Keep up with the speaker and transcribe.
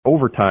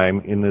over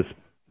time in this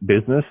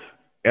business,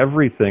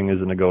 everything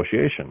is a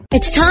negotiation.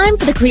 It's time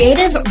for the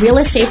Creative Real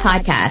Estate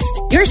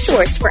Podcast, your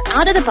source for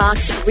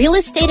out-of-the-box real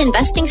estate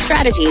investing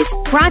strategies,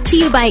 brought to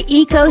you by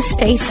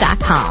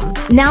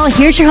ecospace.com. Now,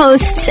 here's your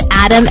hosts,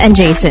 Adam and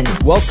Jason.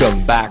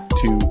 Welcome back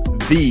to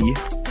the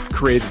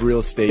Creative Real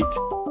Estate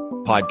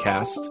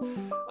Podcast.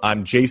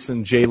 I'm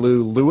Jason J.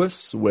 Lou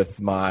Lewis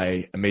with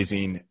my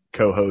amazing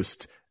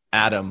co-host,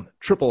 Adam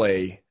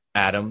AAA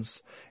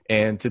Adams.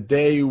 And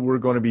today we're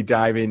going to be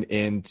diving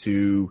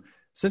into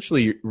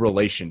essentially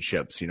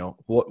relationships. You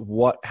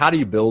know, how do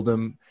you build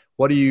them?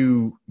 What do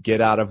you get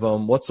out of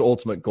them? What's the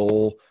ultimate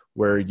goal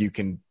where you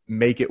can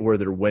make it where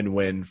they're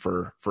win-win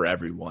for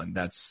everyone?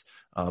 That's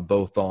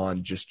both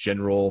on just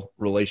general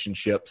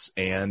relationships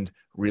and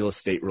real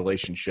estate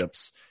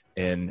relationships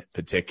in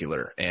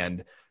particular.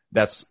 And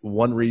that's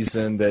one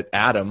reason that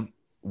Adam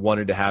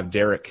wanted to have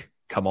Derek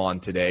come on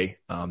today.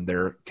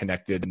 They're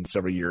connected in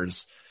several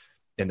years.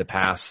 In the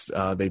past,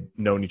 they've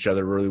known each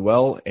other really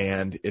well,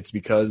 and it's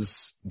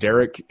because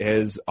Derek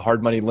is a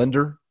hard money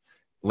lender,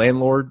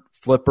 landlord,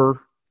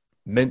 flipper,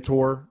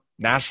 mentor,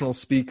 national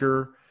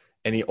speaker,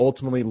 and he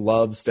ultimately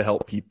loves to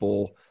help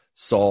people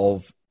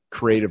solve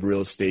creative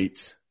real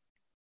estate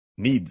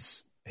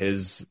needs.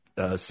 His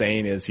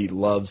saying is he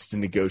loves to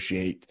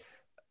negotiate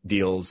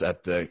deals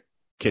at the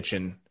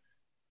kitchen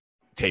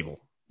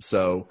table.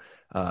 So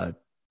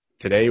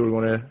today we're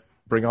going to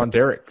bring on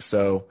Derek.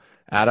 So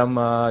Adam,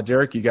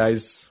 Derek, you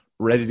guys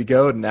ready to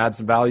go and add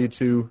some value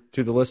to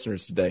the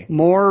listeners today?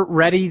 More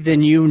ready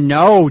than you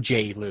know,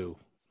 J. Lou.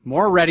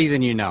 More ready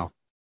than you know.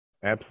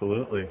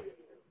 Absolutely.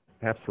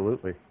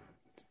 Absolutely.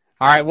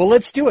 All right, well,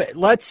 let's do it.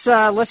 Let's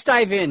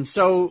dive in.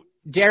 So,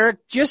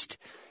 Derek, just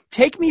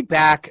take me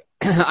back.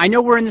 I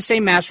know we're in the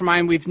same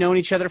mastermind. We've known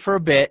each other for a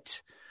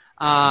bit.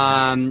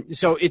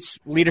 So it's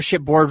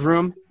Leadership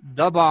Boardroom,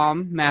 the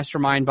bomb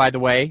mastermind, by the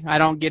way. I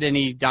don't get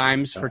any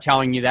dimes for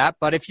telling you that,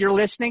 but if you're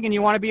listening and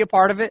you want to be a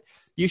part of it,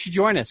 you should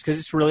join us because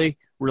it's really,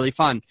 really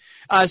fun.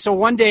 So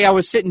one day I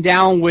was sitting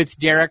down with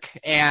Derek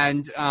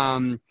and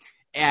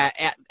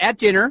at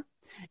dinner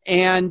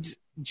and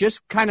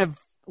just kind of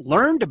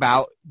learned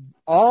about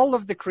all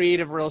of the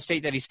creative real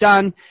estate that he's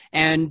done.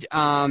 And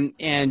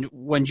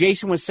when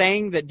Jason was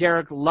saying that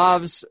Derek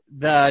loves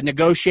the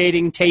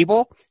negotiating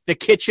table, the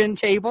kitchen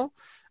table,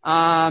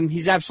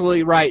 he's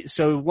absolutely right.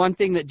 So one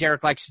thing that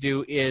Derek likes to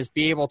do is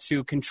be able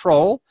to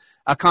control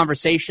a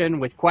conversation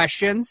with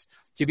questions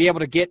to be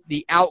able to get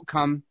the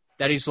outcome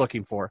that he's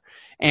looking for.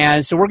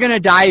 And so we're going to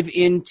dive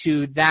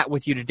into that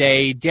with you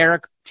today.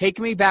 Derek, take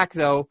me back,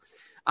 though.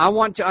 I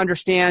want to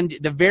understand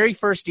the very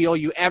first deal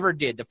you ever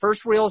did, the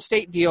first real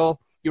estate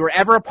deal you were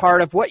ever a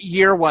part of. What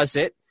year was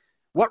it?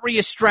 What were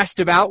you stressed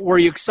about? Were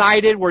you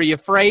excited? Were you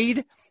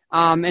afraid?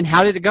 And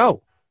how did it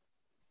go?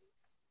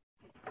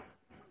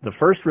 The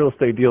first real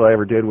estate deal I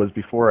ever did was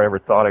before I ever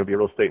thought I'd be a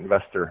real estate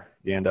investor.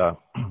 And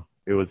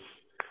it was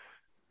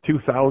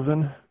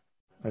 2000,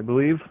 I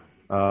believe.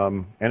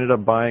 Ended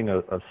up buying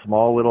a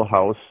small little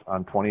house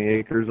on 20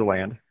 acres of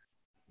land,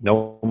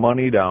 no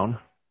money down,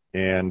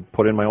 and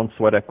put in my own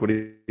sweat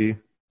equity,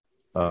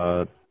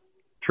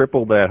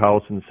 tripled that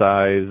house in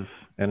size,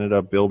 ended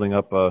up building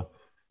up a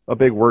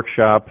big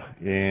workshop,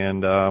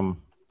 and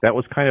that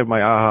was kind of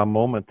my aha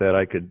moment that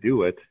I could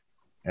do it.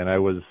 And I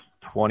was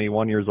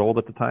 21 years old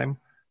at the time.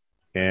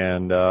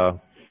 And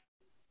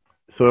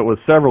so it was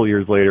several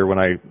years later when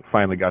I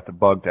finally got the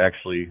bug to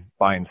actually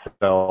buy and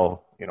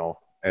sell,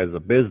 as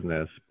a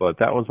business. But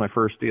that was my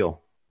first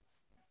deal.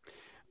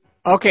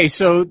 Okay,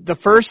 so the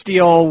first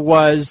deal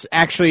was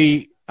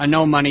actually a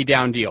no money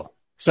down deal.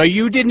 So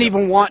you didn't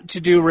even want to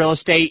do real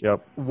estate.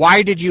 Yep.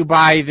 Why did you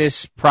buy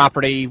this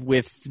property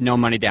with no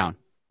money down?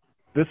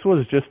 This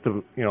was just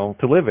to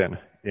live in,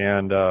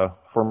 and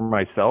for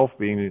myself,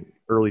 being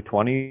early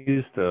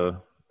 20s,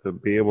 to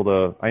be able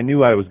to. I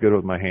knew I was good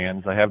with my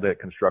hands. I have that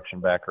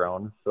construction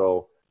background,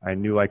 so I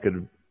knew I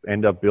could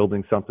end up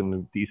building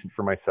something decent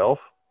for myself.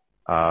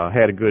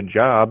 Had a good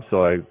job,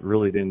 so I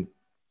really didn't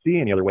see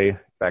any other way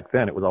back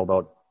then. It was all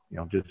about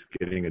just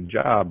getting a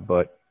job,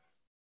 but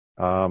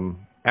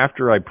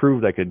after I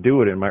proved I could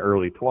do it in my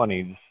early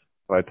 20s,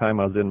 by the time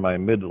I was in my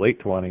mid to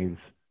late 20s,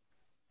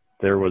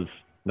 there was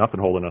nothing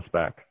holding us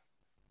back.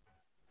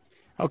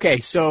 Okay,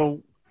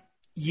 so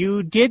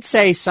you did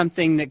say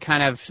something that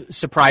kind of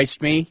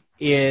surprised me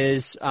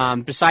is,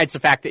 besides the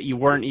fact that you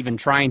weren't even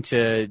trying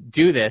to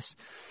do this,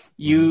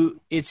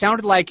 it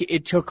sounded like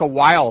it took a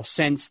while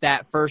since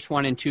that first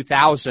one in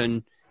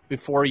 2000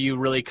 before you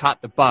really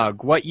caught the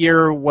bug. What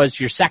year was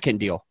your second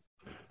deal?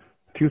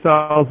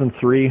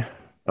 2003.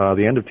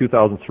 The end of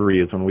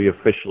 2003 is when we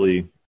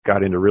officially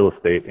got into real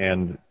estate,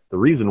 and the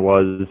reason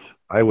was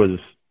I was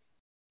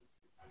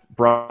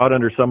brought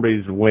under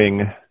somebody's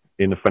wing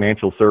in the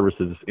financial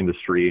services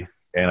industry,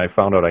 and I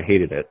found out I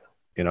hated it.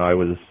 I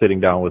was sitting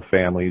down with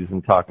families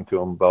and talking to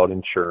them about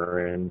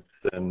insurance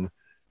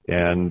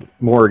and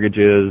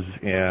mortgages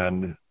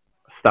and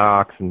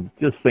stocks and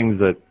just things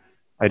that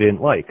I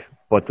didn't like.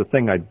 But the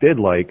thing I did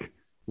like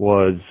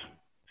was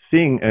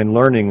seeing and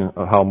learning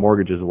how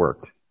mortgages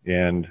worked.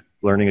 And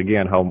learning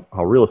again how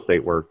real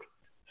estate worked.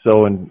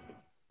 So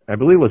I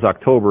believe it was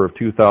October of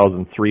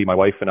 2003, my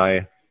wife and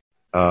I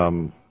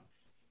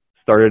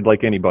started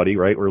like anybody,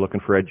 right? We're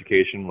looking for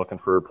education, looking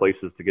for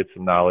places to get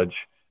some knowledge.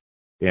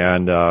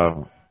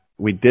 And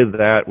we did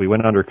that. We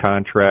went under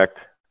contract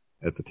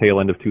at the tail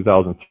end of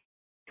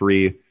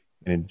 2003.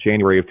 And in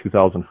January of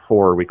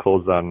 2004, we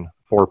closed on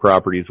 4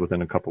 properties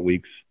within a couple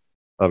weeks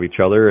of each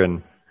other.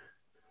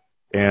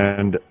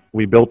 And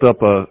we built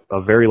up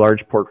a very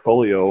large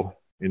portfolio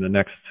in the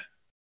next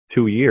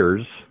 2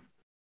 years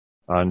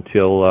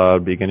until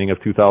beginning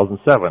of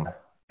 2007.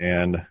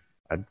 And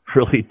I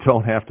really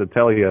don't have to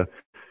tell you,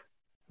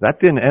 that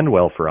didn't end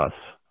well for us.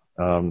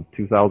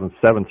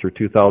 2007 through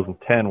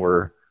 2010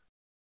 were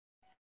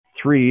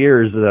 3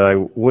 years that I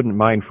wouldn't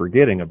mind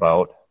forgetting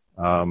about.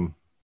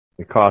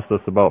 It cost us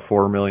about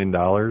 $4 million,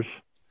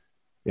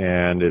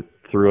 and it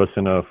threw us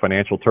in a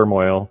financial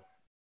turmoil.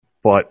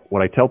 But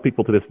what I tell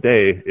people to this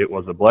day, it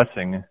was a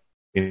blessing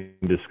in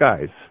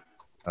disguise.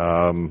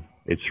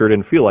 It sure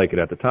didn't feel like it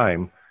at the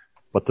time.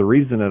 But the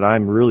reason that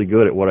I'm really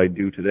good at what I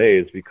do today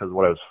is because of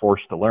what I was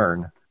forced to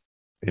learn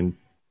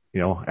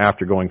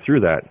after going through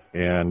that.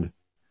 And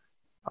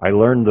I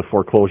learned the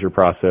foreclosure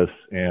process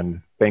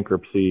and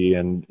bankruptcy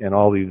and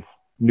all these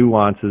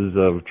nuances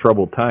of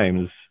troubled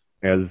times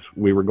as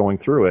we were going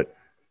through it.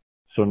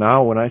 So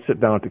now when I sit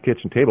down at the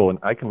kitchen table and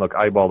I can look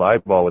eyeball to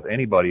eyeball with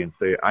anybody and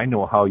say, I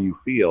know how you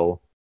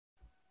feel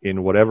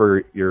in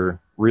whatever your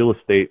real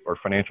estate or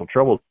financial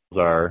troubles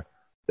are,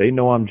 they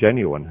know I'm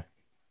genuine.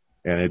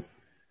 And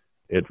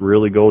it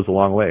really goes a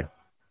long way.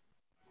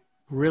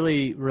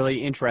 Really,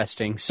 really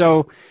interesting.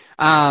 So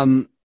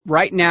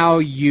right now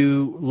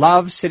you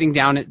love sitting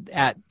down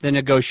at the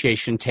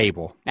negotiation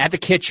table, at the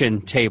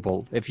kitchen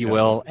table, if you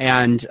will.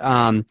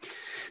 And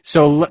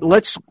so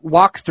let's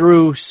walk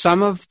through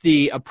some of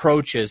the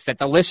approaches that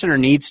the listener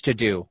needs to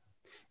do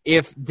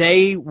if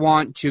they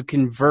want to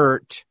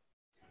convert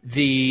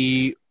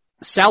the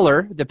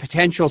seller, the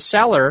potential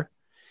seller,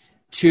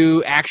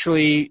 to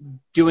actually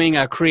doing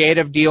a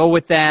creative deal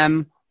with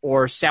them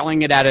or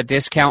selling it at a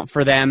discount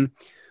for them.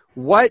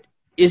 What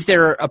is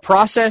there a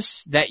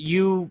process that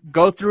you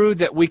go through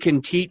that we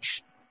can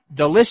teach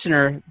the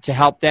listener to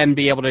help them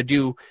be able to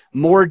do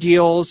more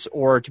deals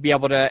or to be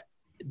able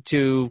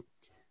to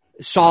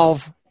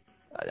solve,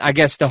 I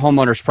guess, the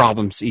homeowner's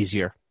problems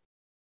easier?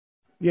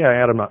 Yeah,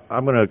 Adam,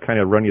 I'm going to kind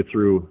of run you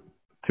through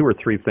 2 or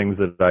 3 things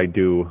that I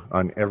do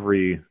on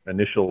every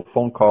initial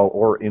phone call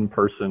or in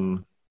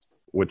person,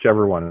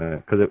 whichever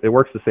one, because it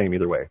works the same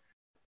either way.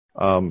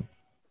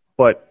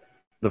 But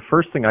the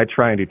first thing I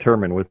try and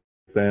determine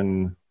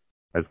within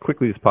as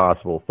quickly as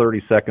possible,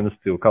 30 seconds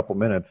to a couple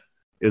minutes,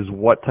 is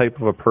what type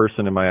of a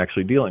person am I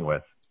actually dealing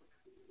with.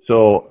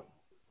 So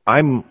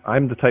I'm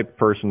the type of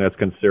person that's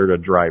considered a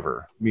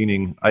driver,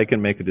 meaning I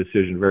can make a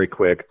decision very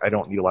quick. I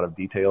don't need a lot of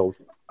details.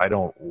 I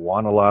don't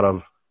want a lot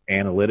of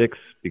analytics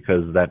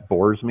because that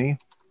bores me.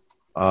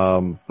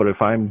 But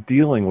if I'm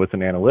dealing with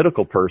an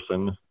analytical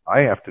person,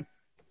 I have to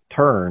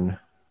turn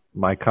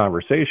my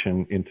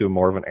conversation into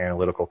more of an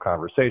analytical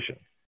conversation.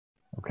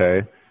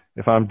 Okay?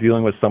 If I'm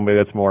dealing with somebody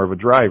that's more of a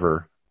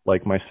driver,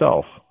 like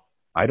myself,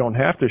 I don't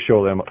have to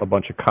show them a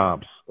bunch of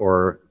comps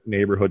or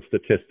neighborhood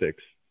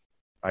statistics.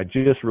 I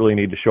just really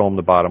need to show them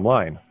the bottom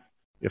line.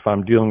 If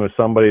I'm dealing with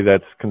somebody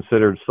that's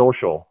considered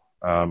social,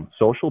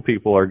 social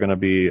people are going to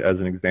be, as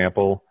an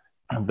example,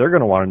 they're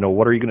going to want to know,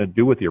 what are you going to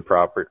do with your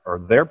property or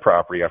their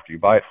property after you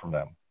buy it from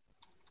them?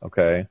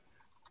 Okay?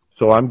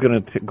 So I'm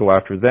going to go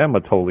after them a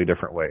totally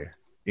different way.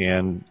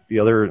 And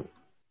the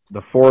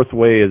fourth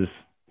way is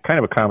kind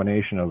of a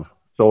combination of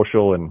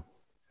social and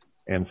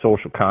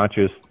social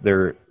conscious.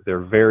 They're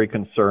very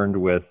concerned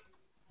with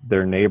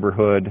their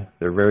neighborhood.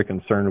 They're very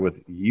concerned with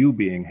you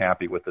being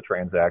happy with the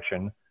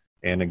transaction.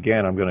 And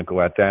again, I'm going to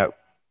go at that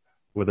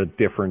with a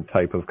different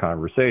type of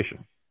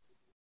conversation.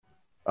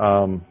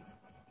 The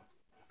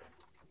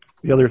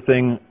other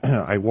thing,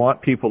 I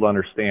want people to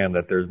understand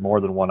that there's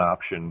more than one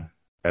option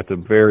at the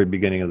very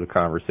beginning of the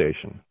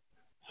conversation.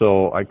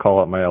 So I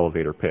call it my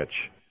elevator pitch.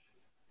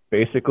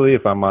 Basically,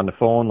 if I'm on the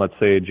phone, let's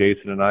say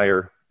Jason and I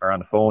are on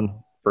the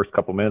phone, first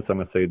couple minutes, I'm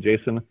going to say,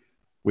 Jason,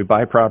 we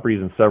buy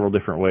properties in several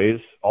different ways.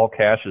 All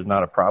cash is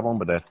not a problem,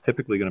 but that's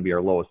typically going to be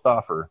our lowest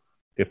offer.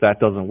 If that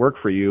doesn't work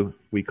for you,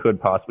 we could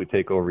possibly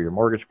take over your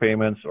mortgage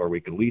payments, or we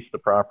could lease the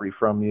property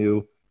from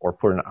you, or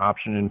put an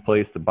option in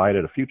place to buy it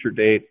at a future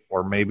date,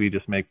 or maybe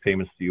just make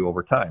payments to you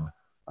over time.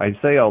 I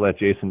say all that,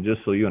 Jason,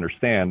 just so you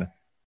understand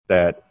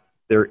that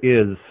there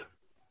is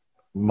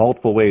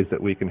multiple ways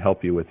that we can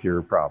help you with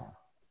your problem.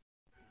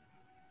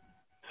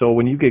 So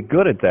when you get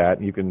good at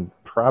that, you can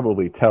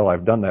probably tell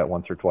I've done that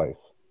once or twice.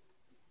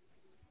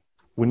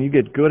 When you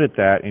get good at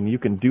that and you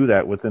can do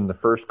that within the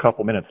first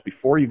couple minutes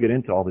before you get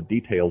into all the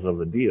details of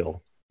the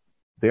deal,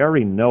 they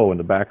already know in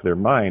the back of their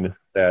mind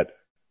that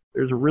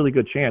there's a really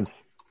good chance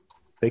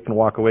they can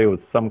walk away with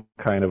some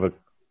kind of a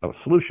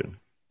solution.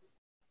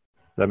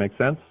 Does that make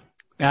sense?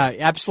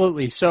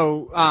 Absolutely.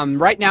 So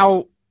right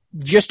now,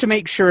 just to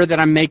make sure that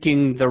I'm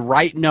making the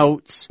right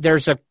notes,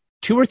 there's a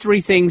 2 or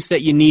 3 things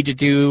that you need to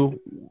do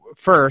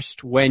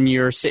first when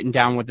you're sitting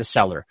down with the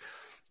seller.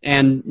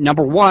 And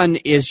number 1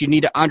 is you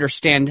need to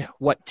understand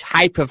what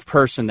type of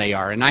person they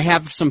are. And I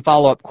have some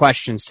follow-up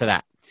questions to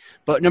that.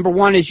 But number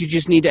 1 is you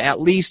just need to at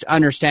least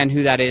understand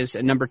who that is.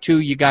 And number 2,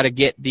 you got to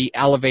get the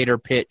elevator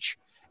pitch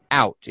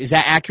out. Is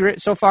that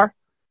accurate so far?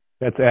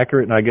 That's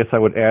accurate. And I guess I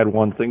would add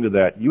one thing to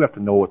that. You have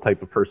to know what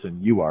type of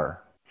person you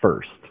are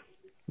first.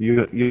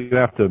 You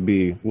have to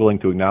be willing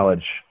to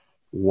acknowledge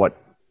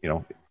what,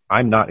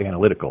 I'm not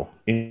analytical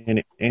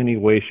in any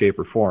way, shape,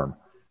 or form.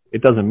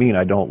 It doesn't mean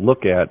I don't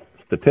look at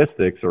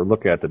statistics or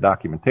look at the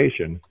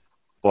documentation,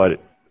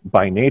 but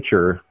by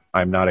nature,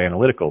 I'm not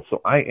analytical.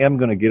 So I am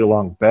going to get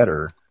along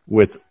better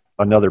with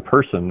another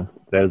person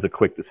that is a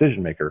quick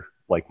decision maker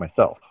like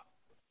myself.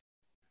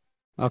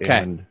 Okay.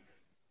 And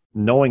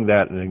knowing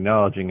that and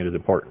acknowledging it is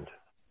important.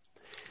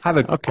 I have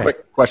a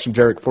quick question,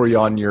 Derek, for you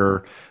on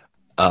your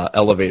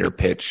elevator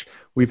pitch.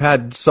 We've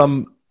had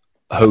some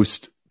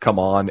hosts come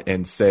on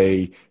and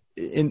say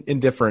in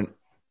different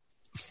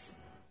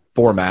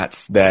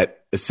formats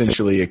that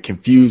essentially a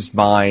confused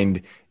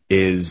mind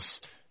is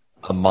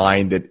a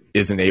mind that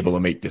isn't able to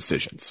make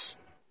decisions.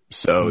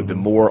 So the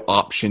more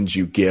options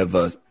you give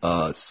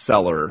a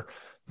seller,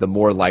 the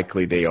more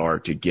likely they are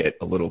to get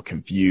a little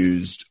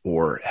confused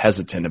or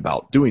hesitant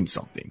about doing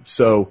something.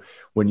 So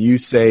when you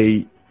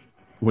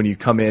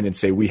come in and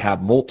say, we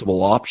have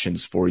multiple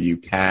options for you,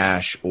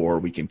 cash, or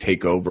we can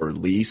take over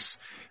lease,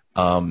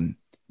 how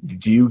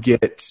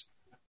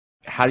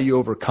do you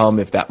overcome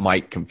if that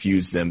might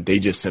confuse them? They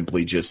just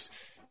simply just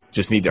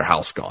need their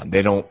house gone.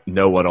 They don't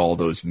know what all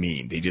those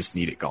mean. They just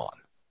need it gone.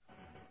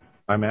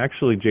 I'm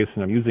actually,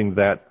 Jason, I'm using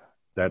that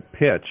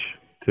pitch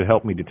to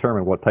help me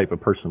determine what type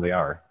of person they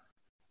are.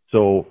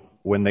 So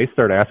when they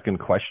start asking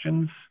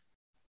questions,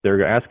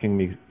 they're asking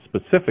me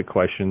specific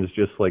questions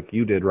just like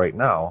you did right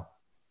now.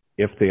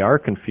 If they are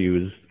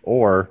confused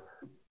or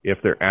if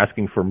they're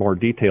asking for more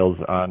details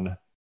on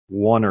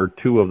 1 or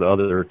 2 of the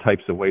other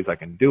types of ways I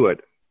can do it,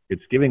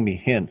 it's giving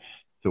me hints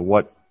to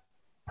what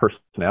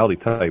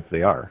personality type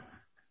they are.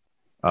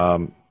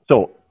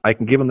 So I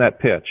can give them that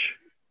pitch.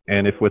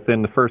 And if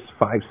within the first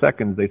 5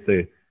 seconds they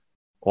say,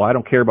 well, I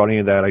don't care about any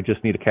of that. I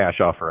just need a cash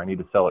offer. I need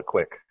to sell it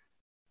quick.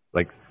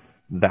 Like,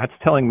 that's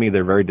telling me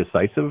they're very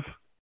decisive.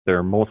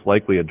 They're most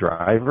likely a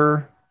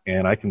driver,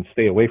 and I can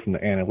stay away from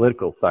the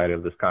analytical side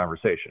of this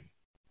conversation.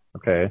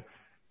 Okay?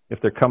 If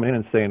they're coming in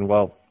and saying,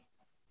 well,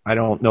 I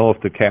don't know if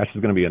the cash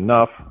is going to be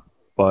enough,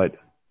 but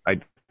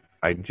I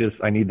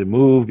need to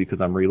move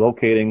because I'm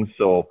relocating,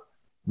 so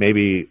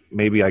maybe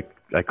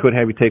I could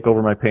have you take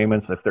over my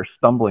payments. If they're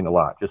stumbling a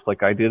lot, just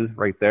like I did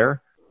right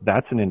there,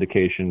 that's an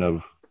indication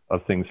of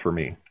things for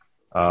me.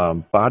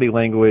 Body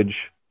language,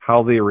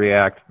 how they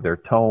react, their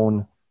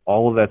tone,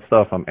 all of that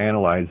stuff I'm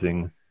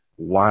analyzing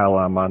while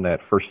I'm on that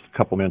first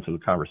couple minutes of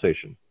the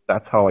conversation.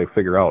 That's how I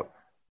figure out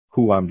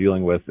who I'm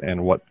dealing with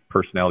and what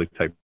personality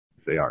type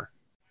they are.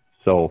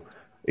 So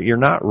you're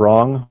not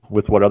wrong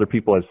with what other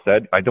people have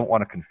said. I don't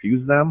want to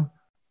confuse them,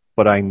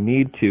 but I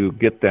need to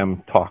get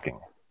them talking.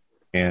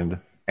 And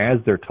as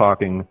they're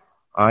talking,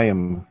 I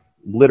am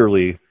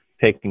literally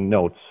taking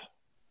notes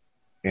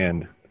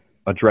and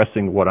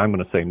addressing what I'm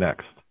going to say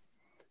next.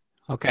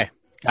 Okay.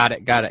 Got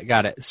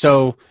it.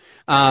 So,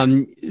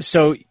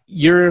 so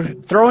you're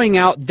throwing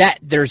out that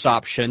there's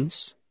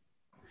options,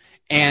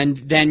 and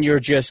then you're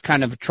just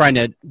kind of trying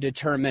to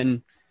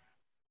determine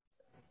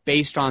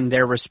based on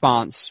their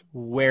response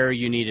where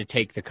you need to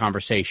take the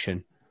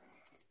conversation.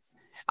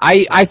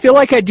 I feel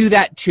like I do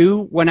that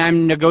too when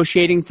I'm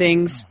negotiating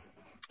things.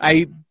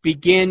 I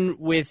begin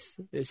with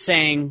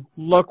saying,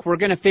 look, we're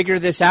going to figure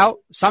this out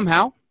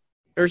somehow.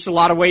 There's a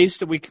lot of ways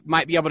that we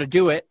might be able to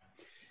do it.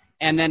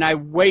 And then I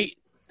wait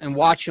and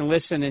watch and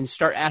listen and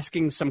start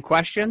asking some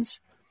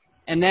questions.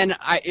 And then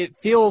it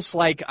feels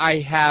like I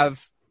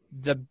have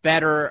the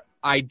better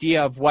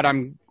idea of what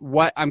I'm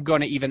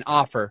going to even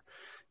offer.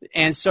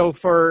 And so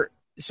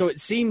it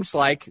seems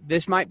like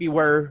this might be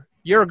where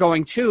you're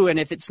going to, and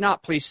if it's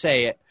not, please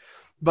say it.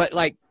 But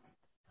like,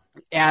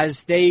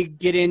 as they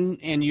get in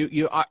and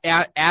you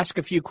ask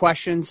a few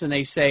questions and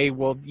they say,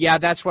 well, yeah,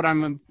 that's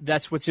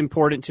what's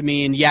important to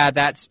me. And yeah,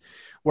 that's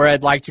where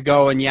I'd like to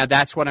go. And yeah,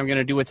 that's what I'm going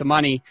to do with the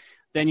money.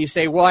 Then you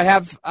say, well, I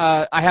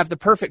have the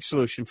perfect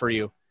solution for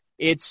you.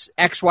 It's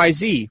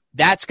XYZ.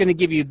 That's going to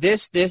give you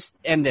this, this,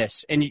 and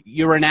this. And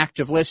you're an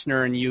active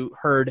listener and you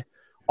heard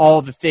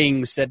all the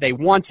things that they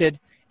wanted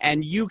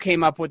and you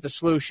came up with the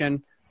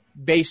solution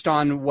based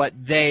on what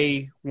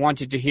they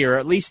wanted to hear.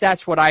 At least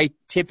that's what I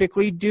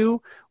typically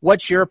do.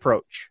 What's your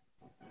approach?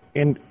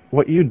 And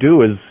what you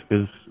do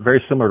is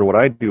very similar to what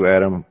I do,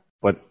 Adam,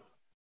 but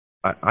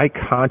I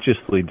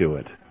consciously do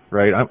it,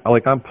 right?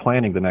 I'm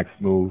planning the next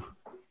move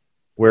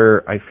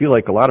where I feel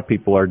like a lot of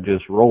people are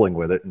just rolling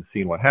with it and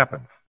seeing what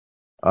happens.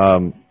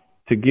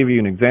 To give you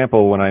an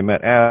example, when I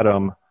met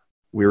Adam,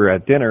 we were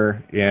at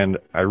dinner and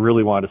I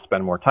really wanted to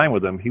spend more time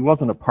with him. He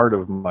wasn't a part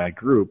of my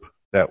group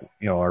that,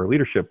 our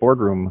leadership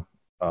boardroom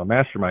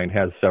mastermind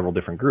has several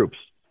different groups.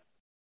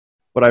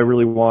 But I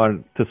really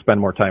wanted to spend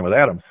more time with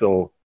Adam.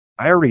 So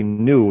I already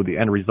knew the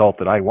end result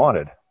that I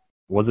wanted.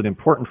 Was it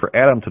important for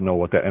Adam to know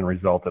what that end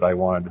result that I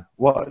wanted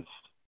was?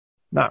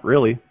 Not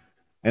really.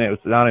 And it was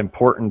not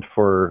important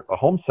for a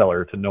home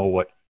seller to know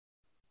what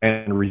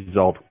end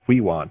result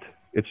we want.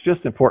 It's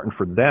just important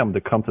for them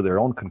to come to their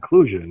own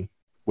conclusion,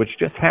 which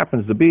just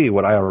happens to be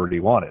what I already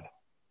wanted.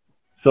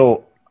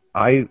 So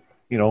I,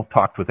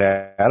 talked with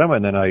Adam,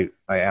 and then I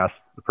asked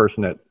the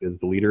person that is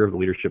the leader of the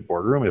leadership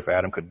boardroom if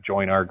Adam could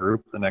join our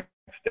group the next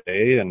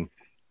day. And,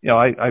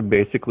 I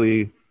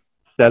basically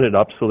set it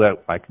up so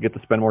that I could get to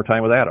spend more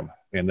time with Adam.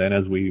 And then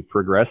as we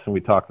progressed and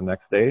we talked the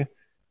next day,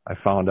 I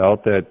found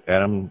out that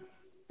Adam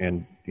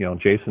and,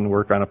 Jason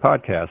work on a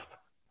podcast.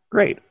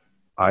 Great.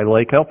 I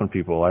like helping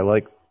people. I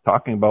like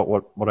talking about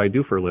what I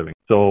do for a living.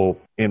 So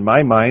in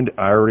my mind,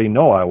 I already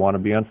know I want to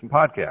be on some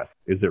podcasts.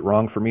 Is it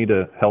wrong for me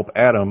to help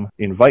Adam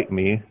invite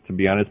me to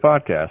be on his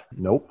podcast?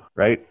 Nope.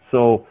 Right.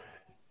 So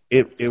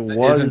it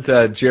was.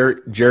 Isn't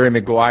Jerry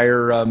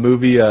Maguire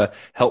movie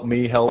Help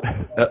Me Help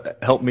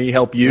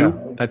You?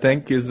 Yeah. I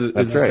think is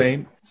the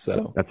same.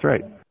 So that's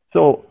right.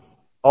 So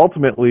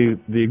ultimately,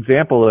 the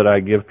example that I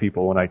give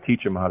people when I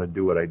teach them how to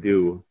do what I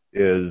do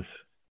is: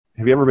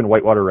 have you ever been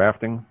whitewater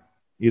rafting?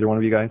 Either one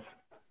of you guys?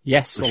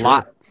 Yes, a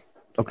lot.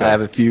 Okay. I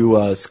have a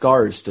few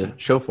scars to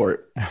show for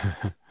it.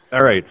 All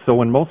right. So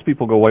when most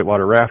people go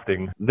whitewater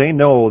rafting, they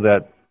know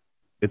that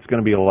it's going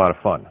to be a lot of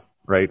fun,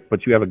 right?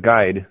 But you have a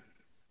guide,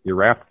 your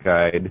raft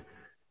guide.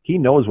 He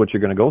knows what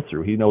you're going to go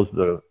through. He knows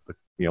the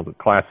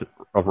class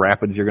of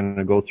rapids you're going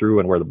to go through,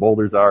 and where the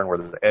boulders are, and where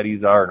the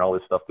eddies are, and all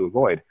this stuff to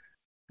avoid.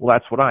 Well,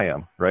 that's what I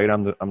am, right?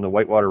 I'm the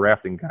whitewater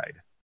rafting guide,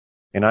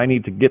 and I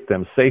need to get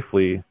them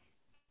safely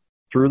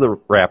through the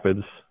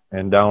rapids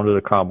and down to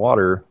the calm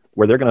water,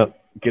 where they're going to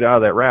get out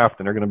of that raft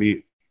and they're going to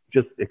be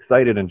just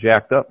excited and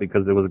jacked up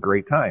because it was a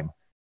great time,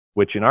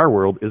 which in our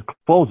world is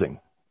closing,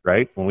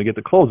 right? When we get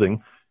to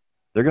closing,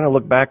 they're going to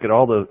look back at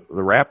all the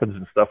rapids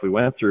and stuff we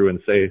went through and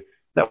say,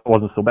 that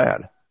wasn't so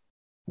bad.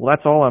 Well,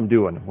 that's all I'm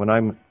doing. When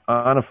I'm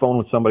on a phone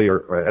with somebody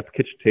or at the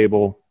kitchen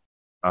table,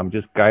 I'm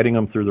just guiding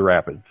them through the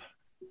rapids.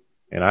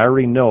 And I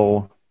already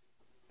know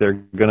they're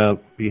going to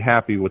be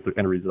happy with the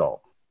end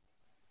result.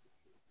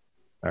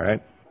 All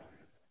right?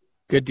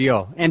 Good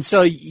deal. And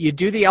so you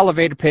do the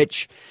elevator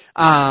pitch.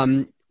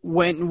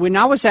 When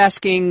I was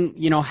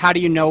asking, how do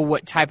you know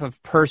what type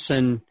of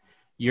person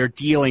you're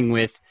dealing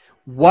with,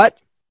 what,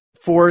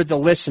 for the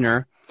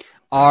listener,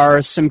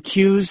 are some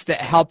cues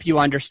that help you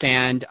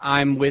understand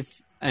I'm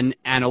with an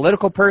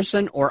analytical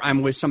person or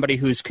I'm with somebody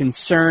who's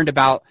concerned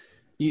about,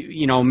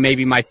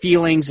 maybe my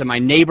feelings and my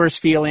neighbor's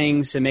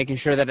feelings and making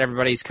sure that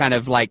everybody's kind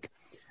of like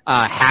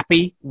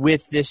happy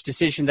with this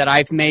decision that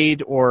I've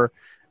made, or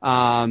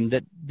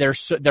that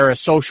they're a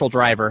social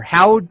driver.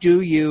 How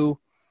do you,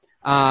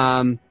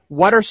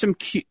 what are some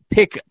cues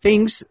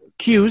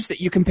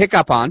that you can pick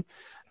up on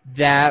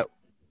that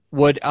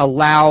would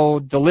allow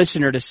the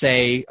listener to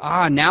say,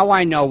 now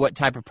I know what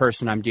type of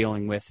person I'm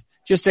dealing with?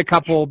 Just a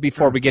couple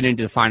before we get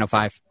into the final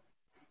five.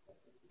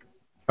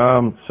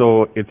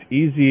 So it's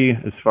easy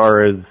as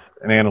far as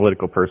an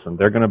analytical person.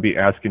 They're going to be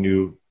asking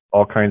you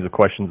all kinds of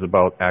questions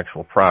about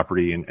actual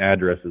property and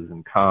addresses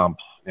and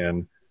comps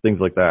and things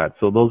like that.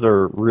 So those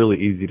are really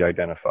easy to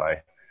identify.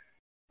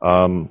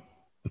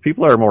 The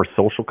people that are more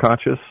social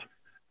conscious,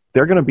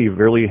 they're going to be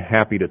really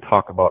happy to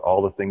talk about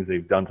all the things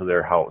they've done to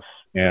their house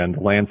and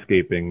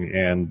landscaping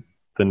and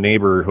the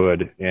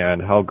neighborhood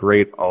and how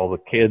great all the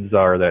kids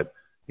are that,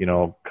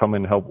 come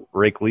and help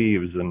rake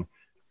leaves. And,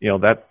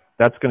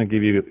 that's going to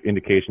give you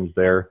indications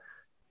there.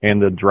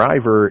 And the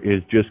driver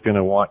is just going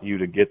to want you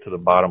to get to the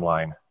bottom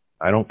line.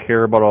 I don't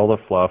care about all the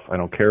fluff. I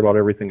don't care about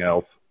everything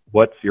else.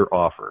 What's your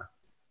offer?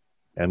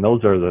 And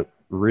those are the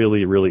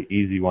really, really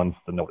easy ones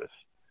to notice.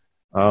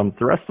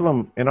 The rest of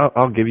them, and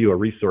I'll give you a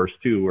resource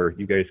too where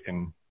you guys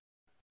can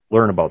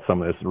learn about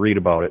some of this and read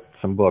about it,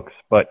 some books.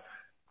 But,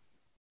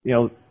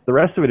 the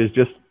rest of it is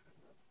just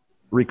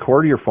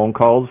record your phone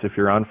calls. If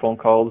you're on phone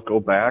calls, go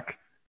back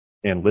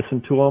and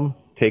listen to them,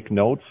 take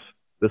notes.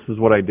 This is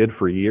what I did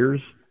for years.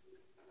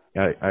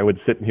 I would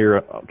sit here,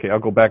 okay, I'll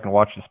go back and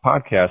watch this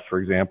podcast, for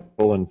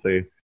example, and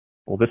say,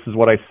 well, this is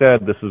what I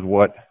said. This is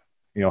what,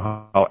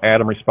 how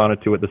Adam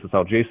responded to it. This is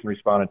how Jason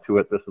responded to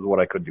it. This is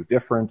what I could do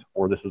different,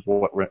 or this is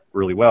what went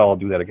really well. I'll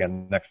do that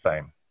again next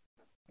time.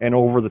 And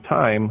over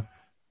time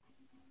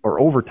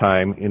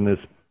in this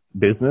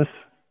business,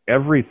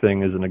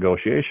 everything is a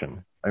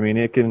negotiation. I mean,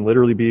 it can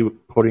literally be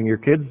putting your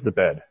kids to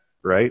bed,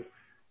 right?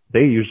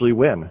 They usually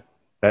win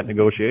that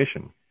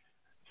negotiation.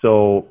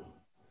 So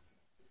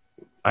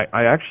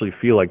I actually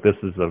feel like this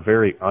is a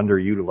very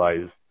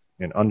underutilized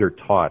and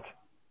undertaught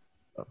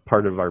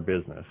part of our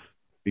business,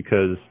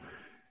 because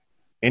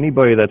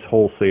anybody that's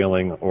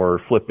wholesaling or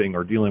flipping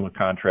or dealing with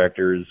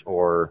contractors,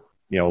 or,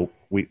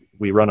 we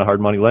run a hard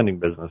money lending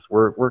business.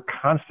 We're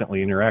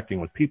constantly interacting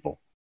with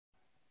people.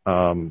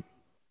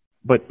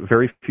 But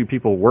very few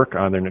people work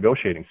on their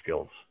negotiating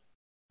skills,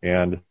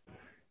 and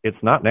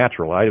it's not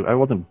natural. I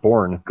wasn't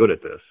born good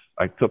at this.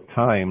 I took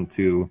time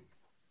to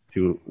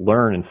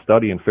learn and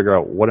study and figure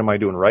out what am I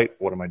doing right,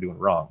 what am I doing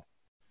wrong.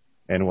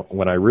 And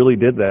when I really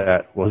did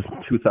that was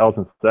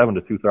 2007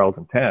 to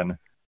 2010,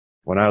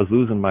 when I was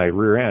losing my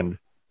rear end,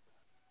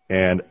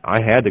 and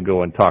I had to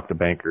go and talk to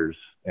bankers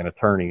and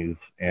attorneys,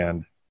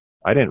 and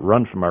I didn't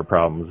run from our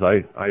problems.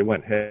 I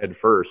went head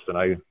first, and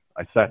I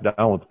sat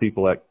down with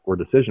people that were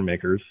decision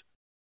makers,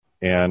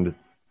 and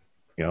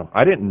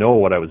I didn't know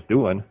what I was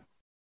doing.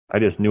 I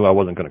just knew I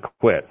wasn't going to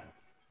quit.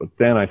 But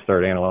then I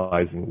started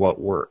analyzing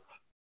what worked.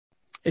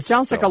 It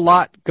sounds like a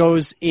lot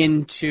goes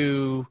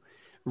into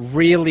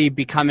really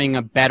becoming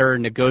a better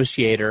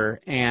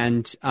negotiator,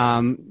 and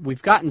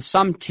we've gotten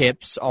some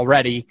tips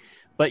already,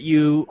 but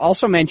you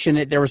also mentioned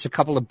that there was a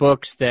couple of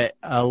books that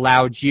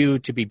allowed you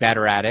to be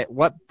better at it.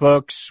 What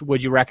books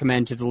would you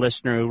recommend to the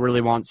listener who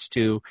really wants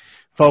to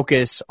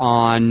focus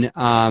on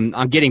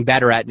getting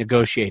better at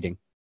negotiating?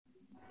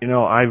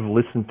 I've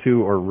listened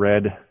to or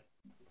read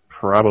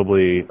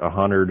probably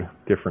 100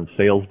 different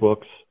sales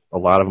books. A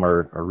lot of them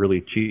are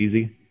really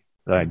cheesy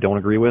that I don't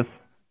agree with.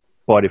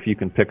 But if you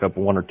can pick up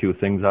one or two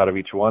things out of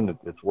each one,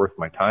 it's worth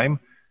my time.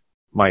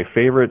 My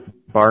favorite,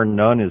 bar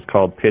none, is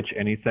called Pitch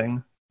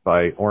Anything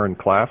by Oren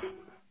Klaff.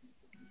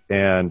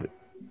 And,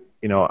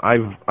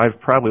 I've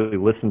probably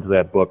listened to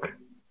that book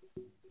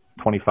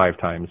 25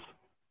 times.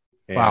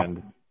 And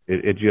wow.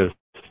 It just,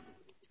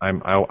 I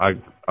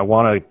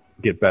want to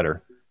get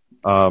better.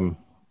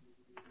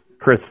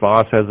 Chris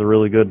Voss has a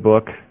really good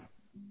book.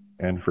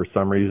 And for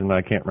some reason,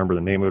 I can't remember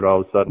the name of it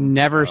all of a sudden.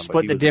 Never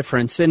Split the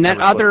Difference. And that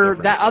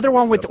other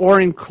one with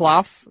Oren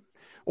Klaff,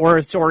 or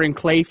it's Oren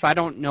Klaff, I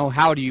don't know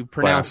how do you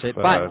pronounce it,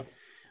 but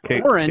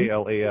Oren,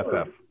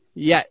 Klaff.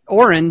 Yeah,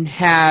 Oren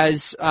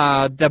has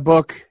the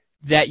book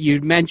that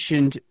you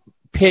mentioned,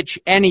 Pitch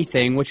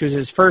Anything, which was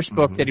his first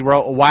book that he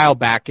wrote a while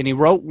back, and he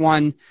wrote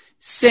one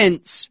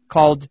since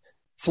called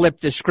Flip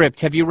the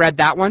Script. Have you read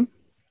that one?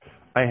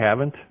 I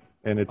haven't,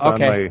 and it's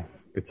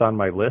on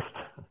my list.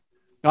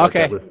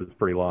 Okay. That list is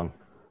pretty long.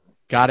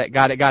 Got it.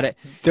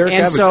 Derek,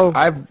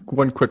 I have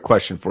one quick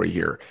question for you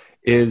here.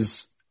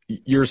 Is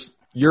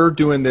you're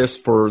doing this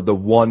for the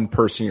one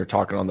person you're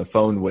talking on the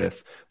phone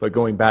with, but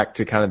going back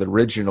to kind of the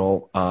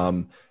original,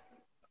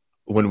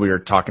 when we were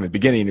talking at the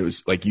beginning, it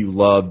was like you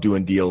love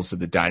doing deals at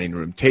the dining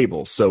room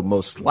table. So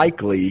most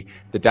likely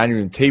the dining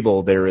room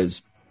table, there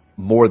is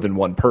more than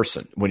one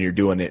person when you're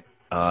doing it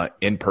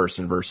in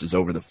person versus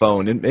over the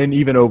phone. And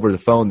even over the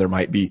phone, there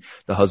might be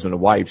the husband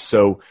and wife.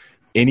 So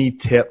any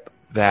tip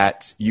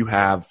that you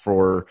have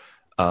for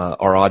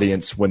our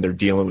audience when they're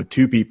dealing with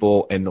two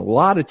people, and a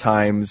lot of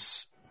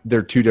times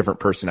they're two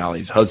different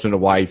personalities, husband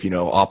and wife,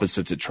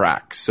 opposites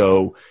attract.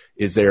 So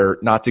is there,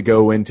 not to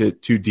go into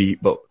too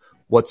deep, but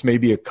what's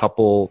maybe a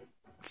couple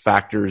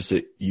factors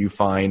that you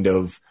find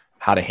of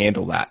how to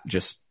handle that,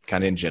 just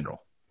kind of in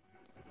general?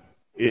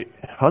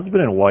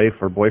 Husband and wife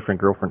or boyfriend,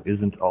 girlfriend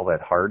isn't all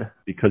that hard,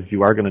 because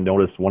you are going to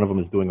notice one of them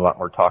is doing a lot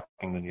more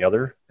talking than the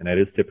other, and that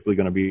is typically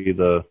going to be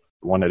the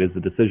one that is the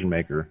decision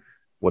maker.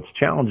 What's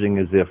challenging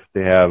is if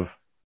they have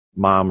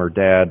mom or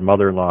dad,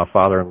 mother-in-law,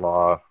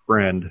 father-in-law,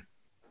 friend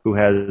who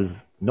has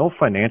no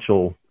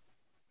financial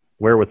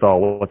wherewithal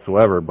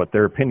whatsoever, but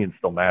their opinion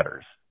still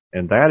matters.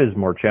 And that is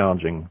more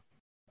challenging.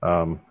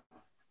 And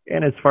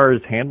as far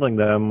as handling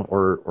them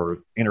or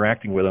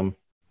interacting with them,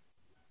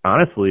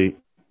 honestly,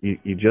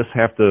 you just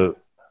have to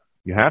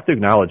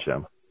acknowledge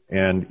them,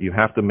 and you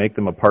have to make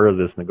them a part of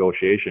this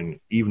negotiation,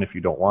 even if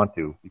you don't want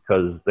to,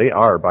 because they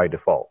are by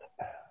default.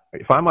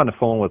 If I'm on the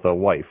phone with a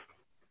wife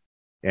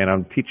and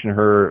I'm teaching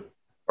her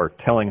or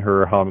telling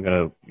her how I'm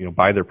going to,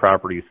 buy their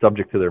property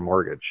subject to their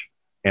mortgage,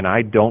 and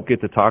I don't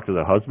get to talk to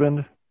the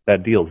husband,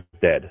 that deal's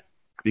dead,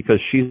 because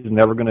she's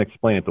never going to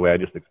explain it the way I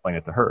just explained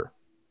it to her.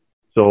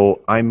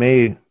 So I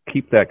may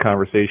keep that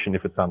conversation,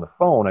 if it's on the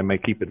phone, I may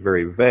keep it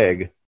very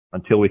vague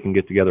until we can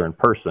get together in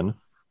person,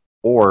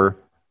 or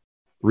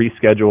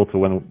reschedule to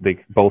when they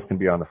both can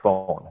be on the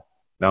phone.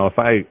 Now, if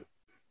I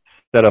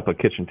set up a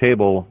kitchen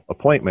table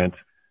appointment,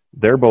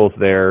 they're both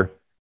there,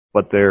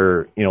 but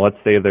they're, let's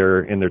say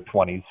they're in their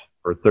 20s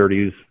or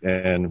 30s,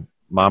 and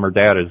mom or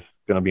dad is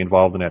going to be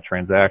involved in that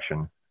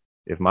transaction.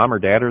 If mom or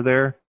dad are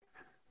there,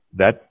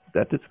 that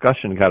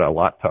discussion got a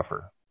lot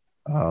tougher,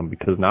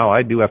 because now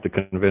I do have to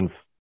convince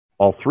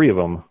all three of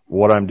them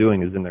what I'm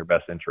doing is in their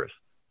best interest.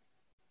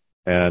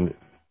 And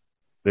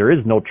there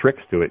is no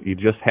tricks to it. You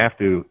just have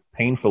to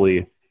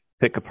painfully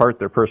pick apart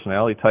their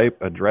personality type,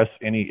 address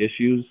any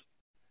issues,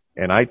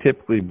 and I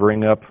typically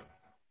bring up,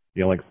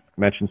 like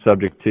mentioned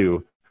subject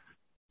 2,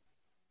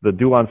 the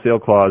due on sale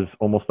clause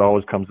almost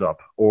always comes up,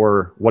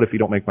 or what if you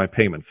don't make my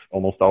payments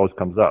almost always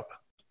comes up.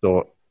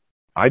 So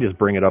I just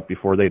bring it up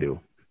before they do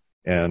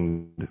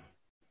and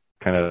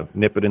kind of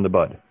nip it in the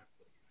bud.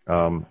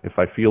 If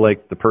I feel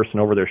like the person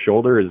over their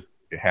shoulder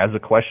has a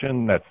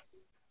question that's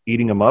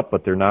eating them up,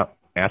 but they're not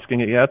asking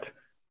it yet,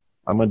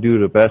 I'm going to do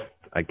the best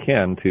I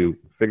can to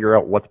figure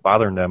out what's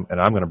bothering them, and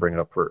I'm going to bring it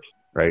up first,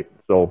 right?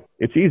 So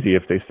it's easy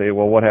if they say,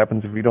 well, what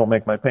happens if you don't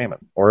make my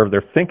payment? Or if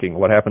they're thinking,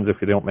 what happens if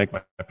you don't make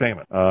my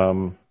payment?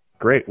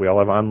 Great. We all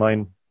have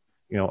online,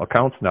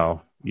 accounts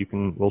now.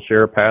 We'll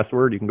share a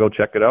password. You can go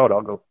check it out.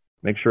 I'll go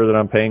make sure that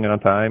I'm paying it on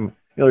time.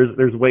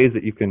 There's ways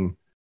that you can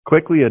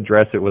quickly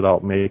address it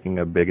without making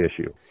a big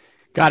issue.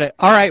 Got it.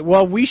 All right.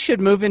 Well, we should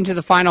move into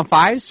the final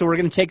five, so we're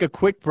going to take a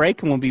quick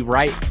break, and we'll be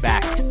right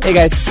back. Hey,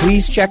 guys,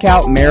 please check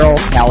out Merrill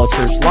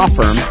Calliser's law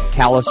firm,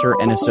 Calliser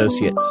 &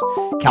 Associates,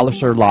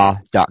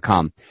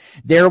 calliserlaw.com.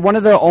 They're one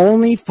of the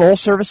only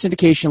full-service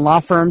syndication law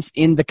firms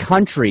in the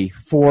country.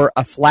 For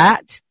a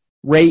flat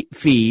rate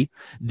fee,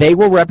 they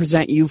will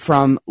represent you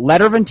from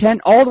letter of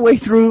intent all the way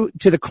through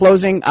to the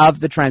closing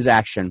of the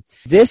transaction.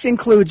 This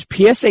includes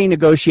PSA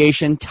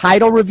negotiation,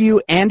 title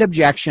review and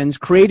objections,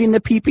 creating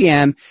the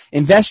PPM,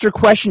 investor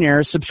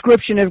questionnaires,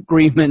 subscription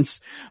agreements,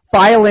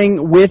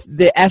 filing with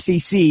the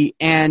SEC,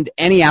 and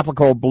any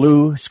applicable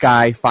blue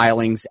sky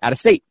filings out of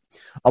state,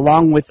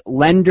 along with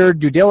lender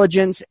due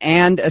diligence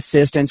and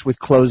assistance with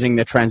closing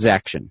the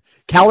transaction.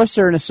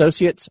 Calliser &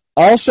 Associates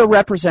also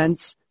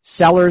represents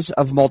sellers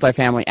of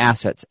multifamily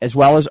assets, as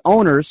well as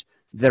owners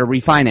that are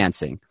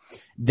refinancing.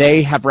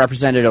 They have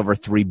represented over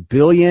 $3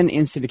 billion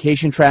in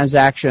syndication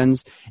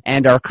transactions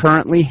and are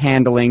currently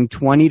handling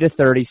 20 to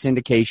 30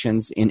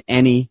 syndications in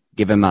any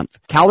given month.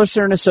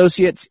 Calliser &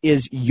 Associates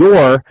is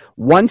your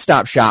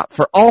one-stop shop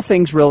for all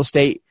things real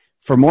estate.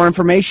 For more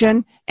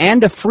information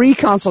and a free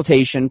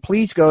consultation,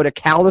 please go to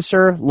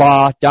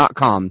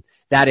calliserlaw.com.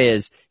 That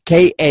is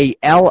KALISER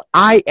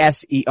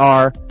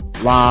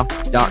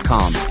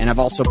law.com. And I've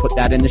also put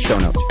that in the show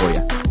notes for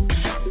you.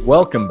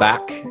 Welcome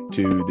back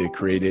to the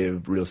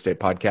Creative Real Estate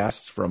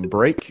Podcast. From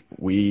break,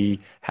 we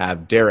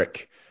have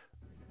Derek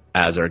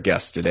as our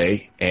guest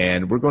today,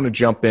 and we're going to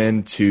jump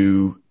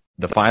into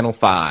the final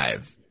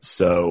five.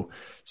 So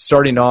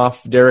starting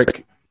off,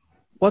 Derek,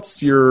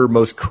 what's your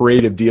most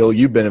creative deal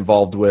you've been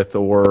involved with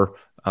or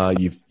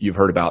you've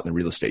heard about in the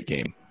real estate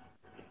game?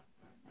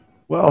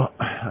 Well,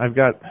 I've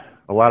got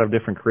a lot of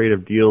different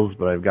creative deals,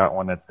 but I've got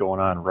one that's going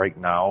on right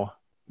now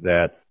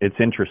that it's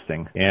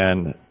interesting.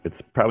 And it's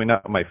probably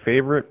not my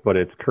favorite, but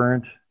it's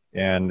current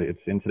and it's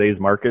in today's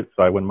market,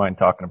 so I wouldn't mind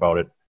talking about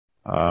it.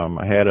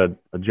 I had a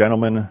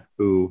gentleman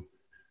who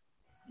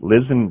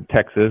lives in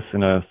Texas,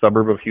 in a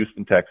suburb of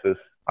Houston, Texas.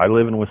 I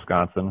live in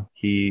Wisconsin.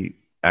 He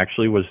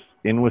actually was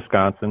in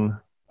Wisconsin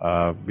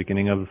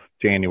beginning of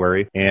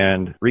January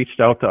and reached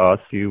out to us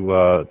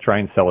to try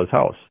and sell his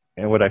house.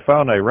 And what I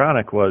found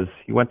ironic was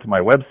he went to my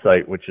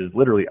website, which is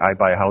literally I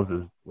Buy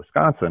Houses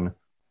Wisconsin,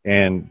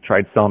 and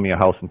tried selling me a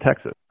house in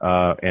Texas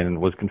and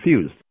was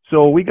confused.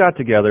 So we got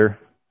together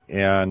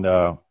and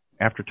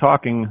after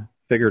talking,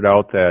 figured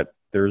out that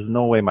there's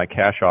no way my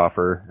cash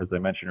offer, as I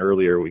mentioned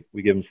earlier, we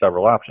give him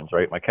several options,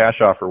 right? My cash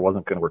offer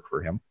wasn't going to work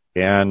for him.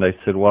 And I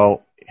said,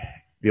 well,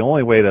 the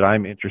only way that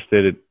I'm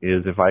interested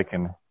is if I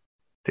can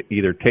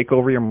either take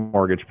over your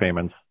mortgage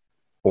payments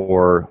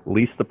or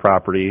lease the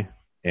property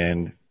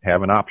and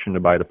have an option to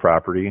buy the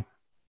property.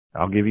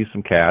 I'll give you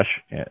some cash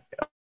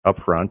up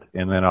front,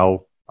 and then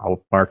I'll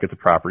market the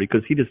property,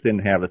 because he just didn't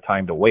have the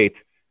time to wait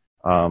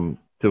to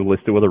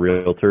list it with a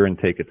realtor and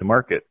take it to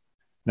market.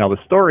 Now, the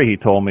story he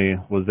told me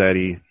was that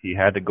he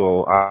had to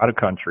go out of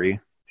country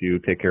to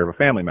take care of a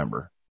family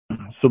member.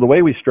 So the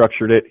way we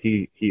structured it,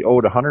 he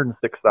owed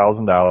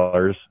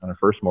 $106,000 on a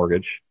first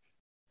mortgage,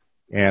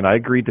 and I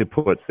agreed to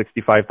put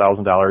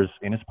 $65,000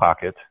 in his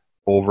pocket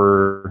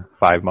over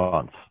 5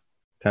 months.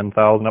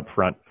 $10,000 up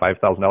front,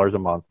 $5,000 a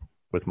month,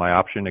 with my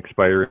option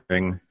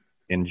expiring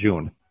in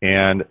June.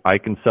 And I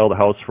can sell the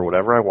house for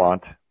whatever I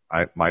want.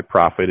 My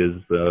profit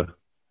is the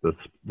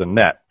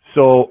net.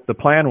 So the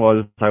plan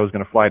was I was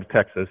going to fly to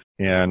Texas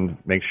and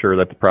make sure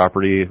that the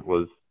property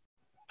was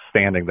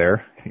standing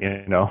there,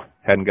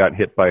 hadn't gotten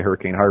hit by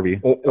Hurricane Harvey.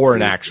 Or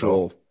an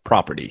actual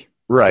property.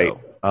 Right.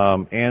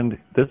 So. And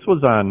this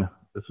was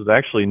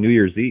actually New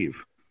Year's Eve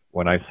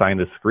when I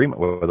signed this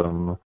agreement with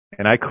them.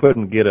 And I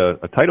couldn't get a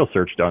title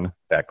search done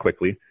that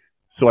quickly.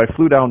 So I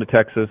flew down to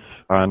Texas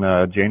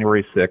on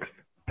January 6th,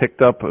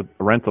 picked up a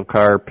rental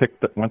car,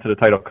 went to the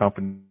title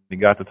company,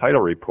 got the title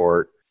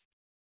report.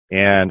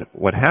 And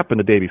what happened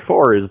the day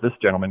before is this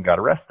gentleman got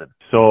arrested.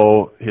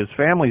 So his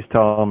family's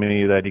telling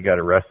me that he got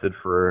arrested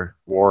for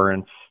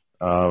warrants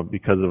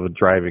because of a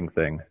driving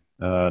thing.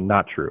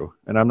 Not true.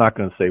 And I'm not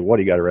going to say what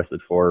he got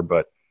arrested for,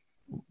 but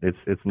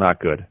it's not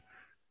good.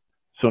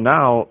 So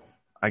now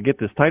I get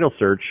this title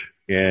search,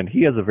 and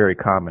he has a very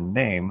common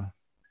name,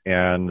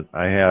 and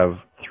I have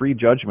 3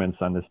 judgments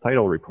on this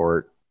title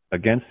report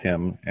against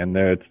him, and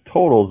its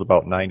total is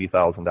about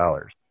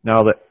 $90,000.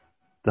 Now,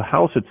 the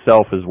house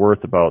itself is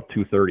worth about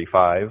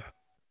 $235,000,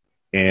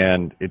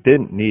 and it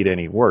didn't need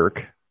any work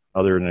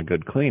other than a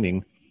good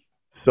cleaning.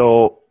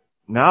 So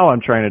now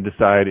I'm trying to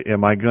decide,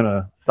 am I going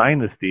to sign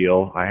this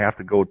deal? I have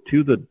to go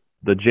to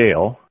the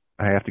jail.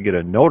 I have to get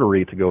a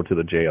notary to go to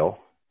the jail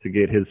to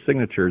get his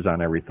signatures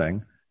on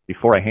everything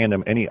before I hand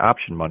him any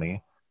option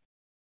money.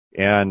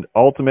 And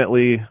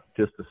ultimately,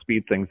 just to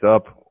speed things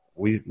up,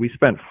 we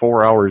spent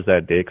 4 hours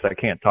that day because I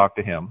can't talk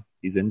to him.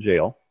 He's in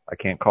jail. I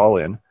can't call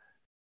in.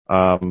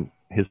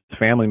 His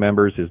family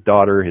members, his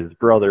daughter, his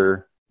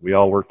brother, we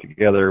all worked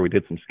together. We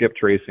did some skip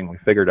tracing. We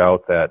figured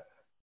out that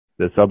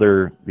these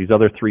other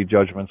 3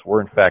 judgments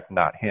were in fact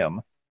not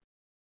him.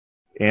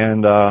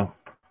 And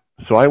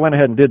So I went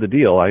ahead and did the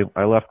deal.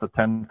 I left a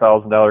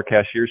 $10,000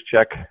 cashier's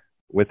check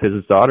with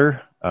his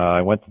daughter.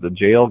 I went to the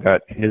jail,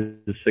 got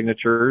his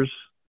signatures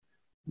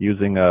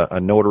using a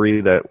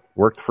notary that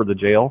worked for the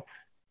jail,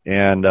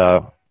 and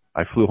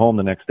I flew home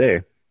the next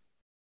day.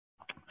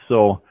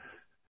 So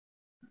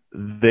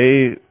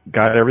they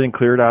got everything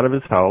cleared out of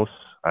his house.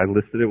 I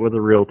listed it with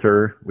a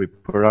realtor. We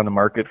put it on the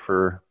market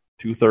for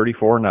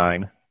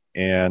 $234,900,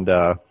 and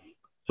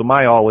so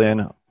my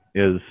all-in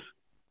is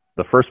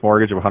the first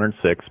mortgage of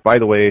 $106,000. By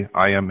the way,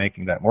 I am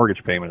making that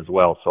mortgage payment as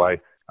well. So I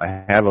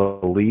have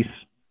a lease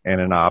and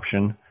an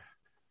option.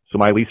 So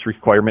my lease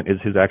requirement is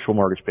his actual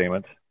mortgage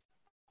payment.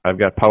 I've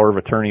got power of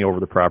attorney over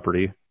the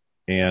property,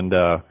 and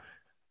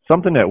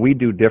something that we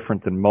do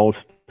different than most.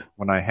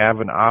 When I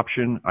have an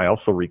option, I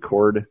also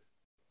record.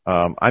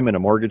 I'm in a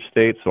mortgage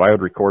state, so I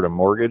would record a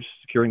mortgage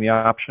securing the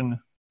option.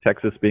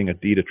 Texas being a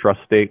deed of trust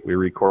state, we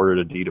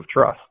recorded a deed of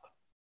trust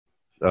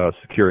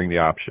securing the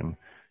option.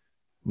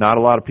 Not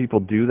a lot of people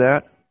do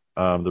that.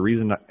 The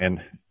reason, and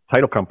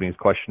title companies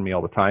question me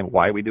all the time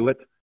why we do it.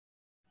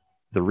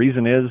 The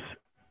reason is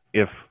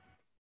if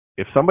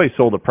somebody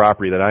sold a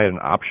property that I had an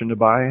option to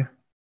buy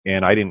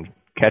and I didn't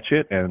catch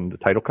it and the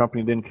title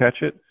company didn't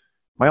catch it,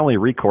 my only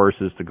recourse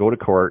is to go to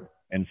court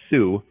and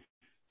sue,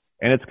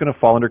 and it's going to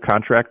fall under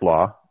contract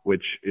law,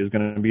 which is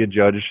going to be a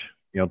judge,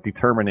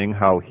 determining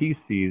how he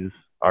sees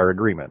our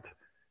agreement.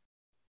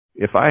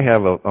 If I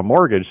have a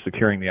mortgage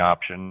securing the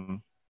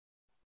option,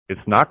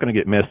 it's not going to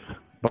get missed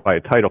by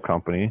a title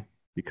company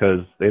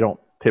because they don't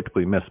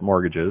typically miss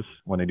mortgages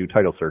when they do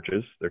title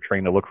searches. They're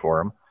trained to look for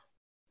them.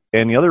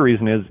 And the other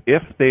reason is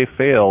if they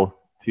fail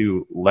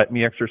to let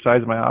me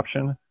exercise my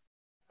option,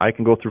 I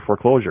can go through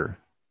foreclosure.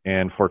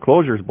 And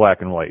foreclosure is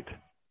black and white.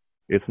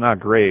 It's not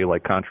gray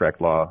like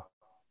contract law.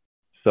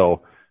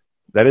 So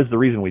that is the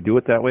reason we do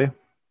it that way.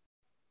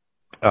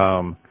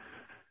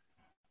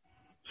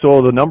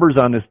 So the numbers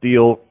on this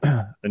deal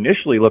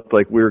initially looked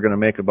like we were going to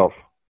make about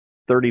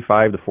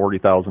 $35,000 to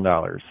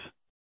 $40,000.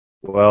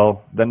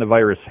 Well, then the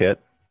virus hit,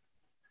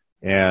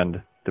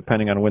 and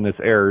depending on when this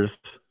airs,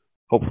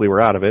 hopefully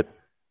we're out of it.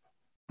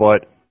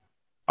 But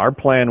our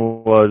plan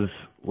was,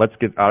 let's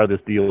get out of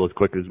this deal as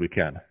quick as we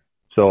can.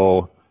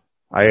 So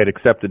I had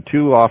accepted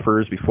 2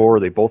 offers before.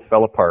 They both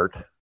fell apart.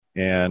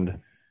 And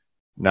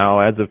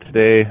now, as of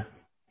today,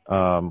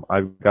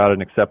 I've got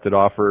an accepted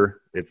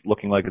offer. It's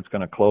looking like it's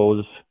going to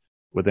close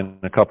within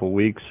a couple of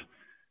weeks.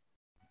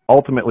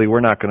 Ultimately, we're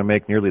not going to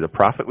make nearly the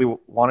profit we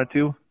wanted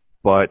to,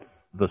 but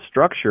the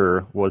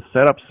structure was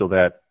set up so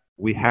that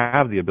we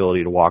have the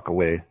ability to walk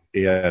away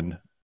and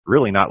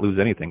really not lose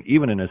anything,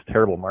 even in this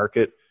terrible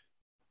market.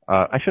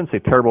 I shouldn't say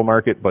terrible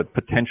market, but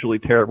potentially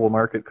terrible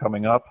market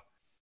coming up.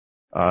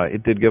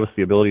 It did give us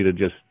the ability to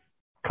just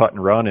cut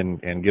and run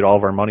and get all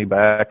of our money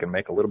back and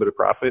make a little bit of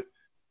profit.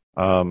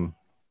 In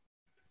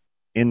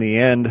the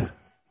end,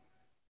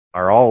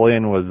 our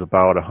all-in was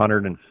about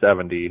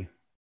 $170,000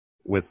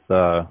 with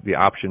the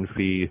option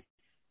fee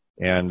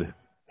and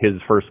his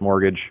first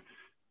mortgage.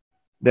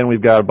 Then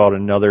we've got about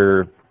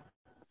another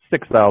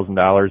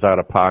 $6,000 out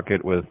of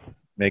pocket with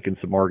making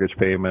some mortgage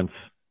payments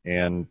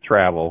and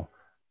travel.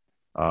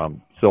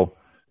 So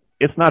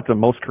it's not the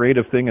most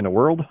creative thing in the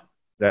world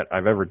that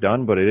I've ever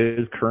done, but it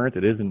is current.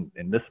 It is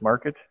in this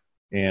market,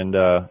 and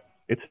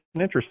it's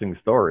an interesting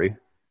story.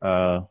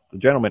 The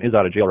gentleman is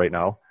out of jail right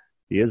now.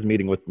 He is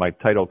meeting with my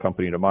title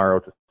company tomorrow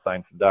to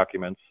sign some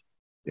documents,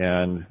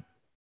 and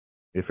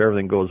if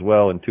everything goes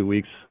well in 2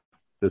 weeks,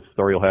 this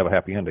story will have a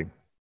happy ending.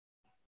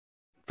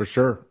 For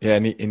sure. Yeah.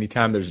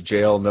 Anytime there's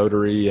jail,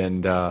 notary,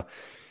 and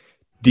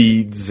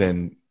deeds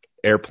and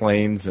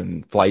airplanes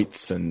and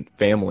flights and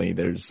family,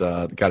 there's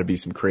got to be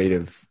some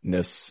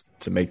creativeness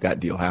to make that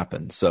deal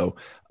happen. So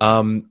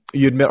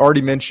you had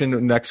already mentioned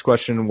the next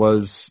question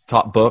was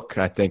top book.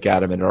 I think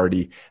Adam had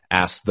already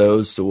asked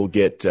those, so we'll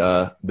get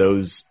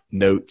those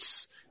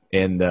notes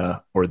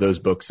or those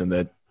books in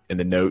the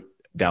note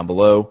down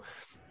below.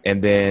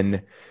 And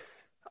then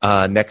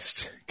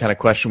next kind of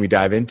question we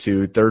dive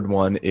into, third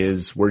one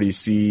is, where do you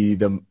see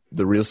the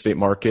real estate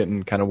market,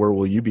 and kind of where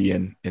will you be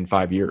in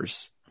 5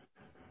 years?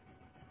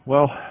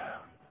 Well,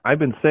 I've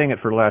been saying it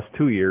for the last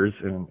 2 years,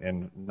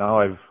 and now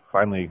I've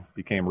finally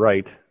became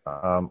right.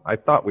 I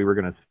thought we were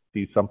going to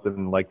see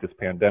something like this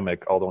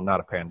pandemic, although not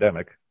a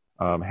pandemic,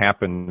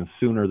 happen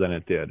sooner than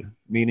it did,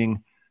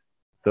 meaning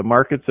the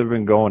markets have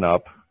been going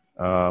up.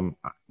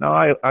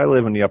 Now, I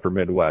live in the upper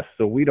Midwest,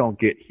 so we don't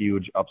get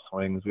huge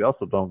upswings. We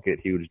also don't get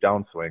huge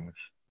downswings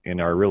in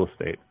our real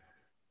estate.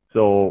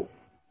 So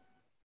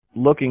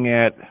looking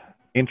at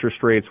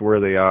interest rates where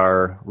they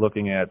are,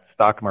 looking at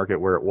stock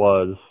market where it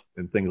was,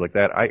 and things like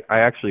that, I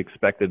actually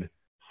expected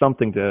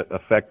something to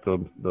affect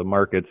the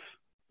markets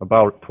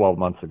about 12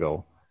 months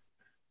ago.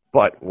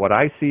 But what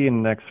I see in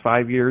the next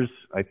 5 years,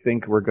 I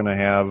think we're going to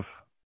have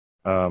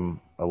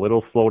a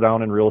little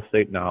slowdown in real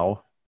estate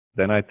now.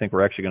 Then I think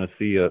we're actually going to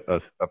see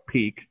a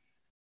peak,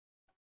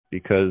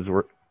 because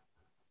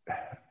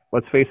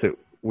let's face it,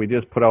 we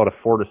just put out a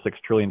 $4 to $6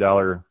 trillion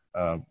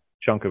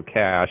chunk of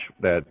cash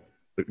that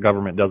the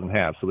government doesn't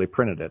have, so they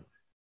printed it.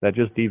 That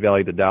just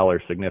devalued the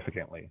dollar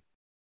significantly.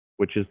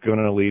 which is going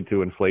to lead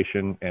to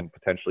inflation and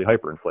potentially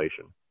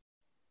hyperinflation.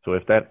 So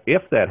if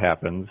that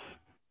happens,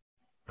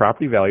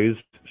 property values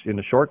in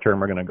the short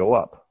term are going to go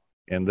up,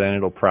 and then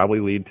it'll probably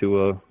lead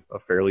to a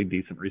fairly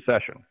decent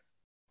recession.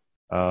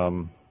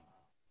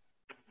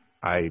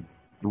 I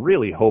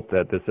really hope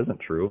that this isn't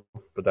true,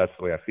 but that's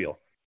the way I feel.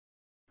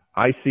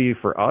 I see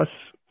for us,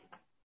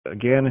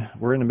 again,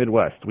 we're in the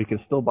Midwest. We can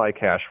still buy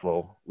cash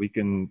flow. We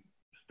can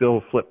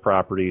still flip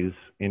properties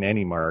in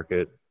any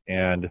market.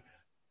 And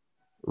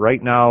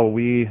right now,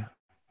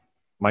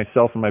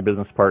 myself and my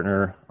business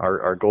partner,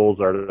 our goals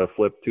are to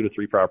flip 2 to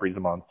 3 properties a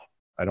month.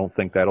 I don't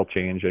think that'll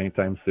change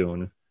anytime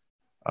soon.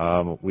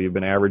 We've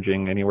been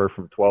averaging anywhere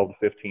from 12 to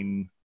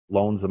 15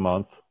 loans a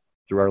month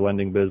through our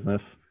lending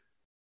business.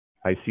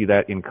 I see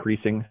that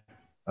increasing.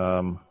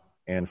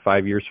 And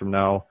 5 years from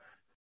now,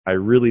 I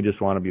really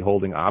just want to be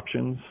holding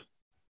options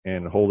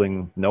and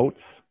holding notes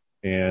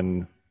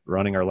and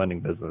running our lending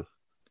business.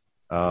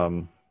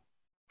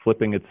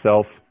 Flipping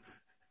itself,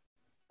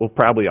 we'll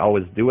probably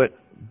always do it,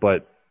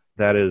 but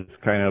that is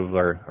kind of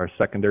our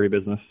secondary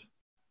business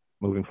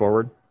moving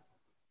forward.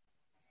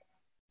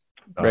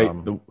 Great.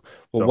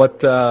 What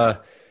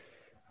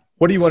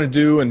do you want to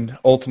do, and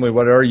ultimately,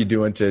 what are you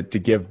doing to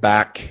give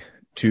back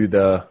to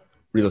the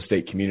real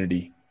estate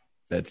community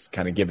that's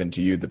kind of given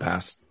to you the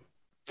past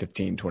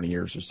 15, 20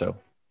 years or so?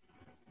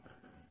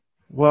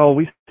 Well,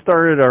 we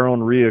started our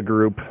own RIA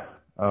group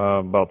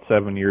about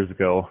 7 years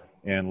ago,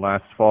 and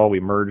last fall we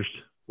merged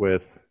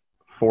with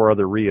 4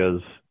 other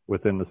RIAs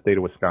within the state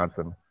of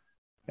Wisconsin.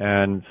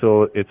 And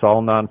so it's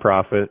all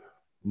nonprofit.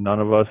 None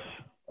of us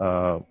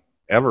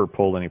ever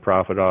pulled any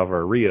profit off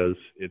our RIAs.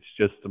 It's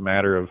just a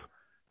matter of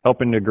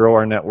helping to grow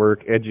our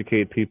network,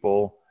 educate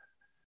people.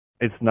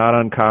 It's not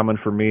uncommon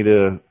for me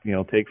to,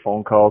 take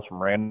phone calls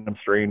from random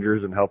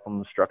strangers and help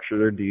them structure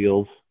their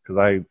deals, because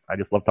I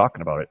just love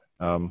talking about it.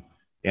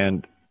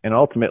 And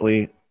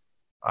ultimately,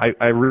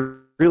 I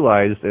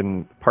realized,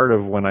 and part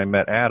of when I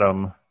met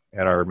Adam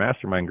at our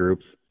mastermind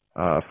groups,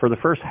 for the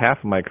first half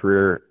of my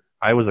career,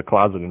 I was a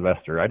closet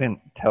investor. I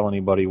didn't tell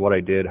anybody what I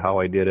did, how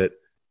I did it,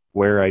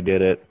 where I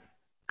did it,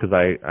 because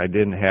I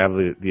didn't have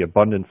the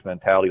abundance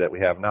mentality that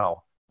we have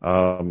now.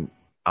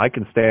 I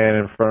can stand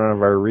in front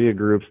of our RIA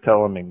groups,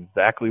 tell them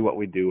exactly what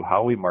we do,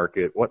 how we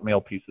market, what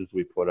mail pieces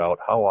we put out,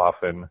 how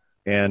often,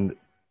 and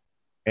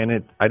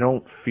I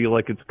don't feel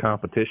like it's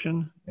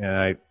competition, and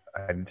I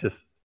just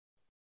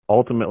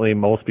ultimately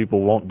most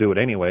people won't do it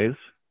anyways.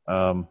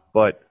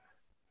 But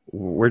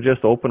we're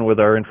just open with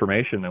our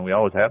information, and we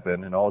always have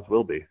been, and always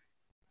will be.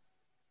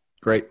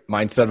 Great.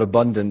 Mindset of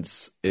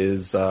abundance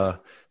is the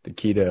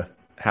key to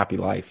happy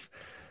life.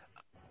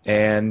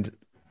 And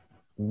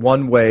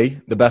one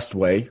way, the best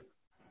way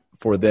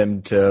for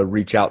them to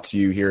reach out to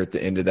you here at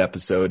the end of the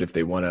episode if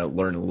they want to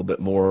learn a little bit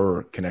more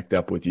or connect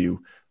up with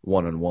you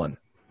one-on-one.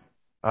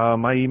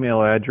 My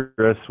email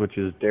address, which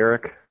is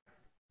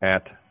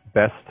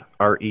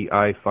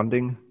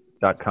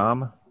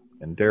Derek@bestreifunding.com.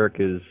 And Derek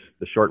is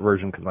the short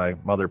version because my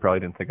mother probably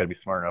didn't think I'd be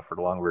smart enough for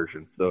the long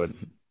version. So it's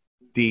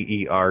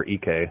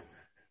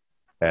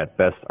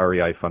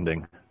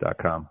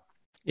DEREK@bestreifunding.com.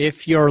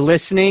 If you're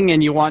listening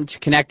and you want to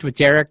connect with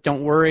Derek,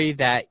 don't worry.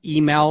 That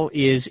email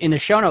is in the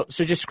show notes.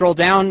 So just scroll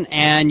down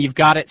and you've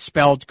got it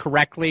spelled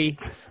correctly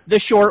the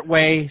short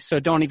way. So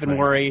don't even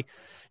worry.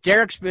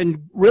 Derek's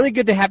been really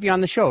good to have you on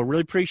the show.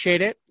 Really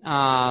appreciate it.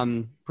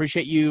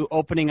 Appreciate you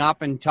opening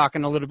up and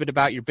talking a little bit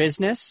about your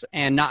business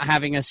and not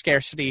having a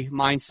scarcity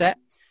mindset.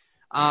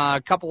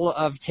 A couple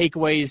of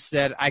takeaways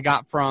that I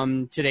got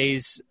from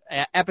today's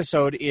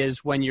episode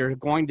is when you're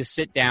going to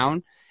sit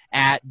down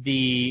at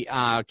the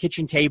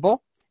kitchen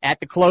table, at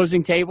the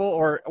closing table,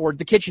 or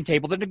the kitchen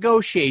table, the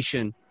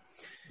negotiation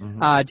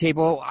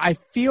table. I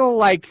feel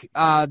like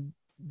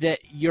that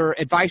your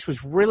advice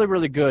was really,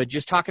 really good.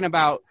 Just talking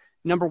about,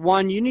 number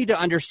one, you need to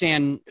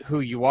understand who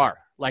you are.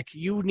 Like,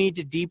 you need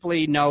to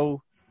deeply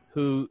know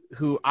who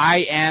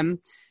I am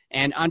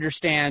and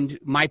understand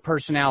my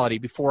personality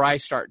before I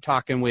start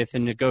talking with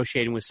and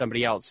negotiating with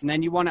somebody else. And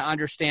then you want to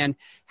understand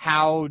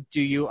how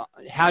do you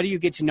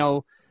get to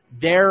know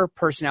their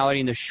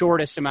personality in the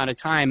shortest amount of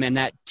time. And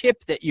that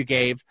tip that you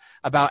gave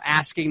about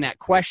asking that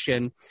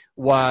question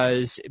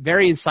was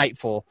very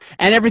insightful.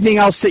 And everything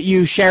else that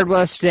you shared with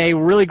us today,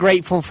 we're really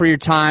grateful for your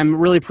time.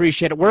 Really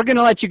appreciate it. We're going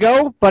to let you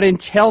go, but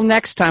until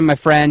next time, my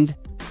friend,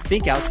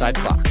 think outside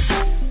the box.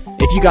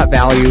 If you got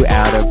value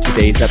out of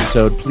today's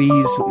episode,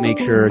 please make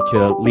sure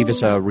to leave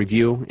us a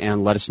review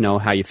and let us know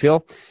how you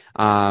feel.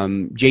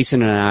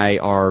 Jason and I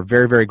are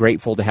very, very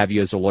grateful to have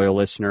you as a loyal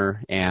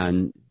listener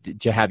and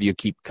to have you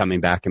keep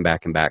coming back and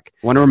back and back.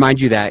 I want to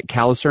remind you that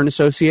Calister &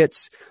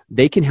 Associates,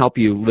 they can help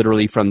you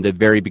literally from the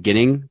very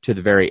beginning to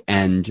the very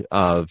end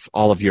of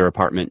all of your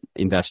apartment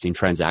investing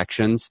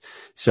transactions.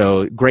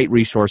 So great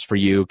resource for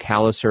you,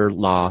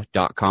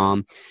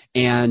 calisterlaw.com.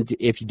 And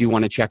if you do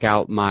want to check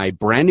out my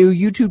brand new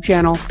YouTube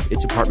channel,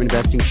 it's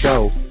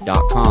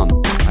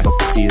apartmentinvestingshow.com. I hope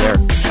to see you there.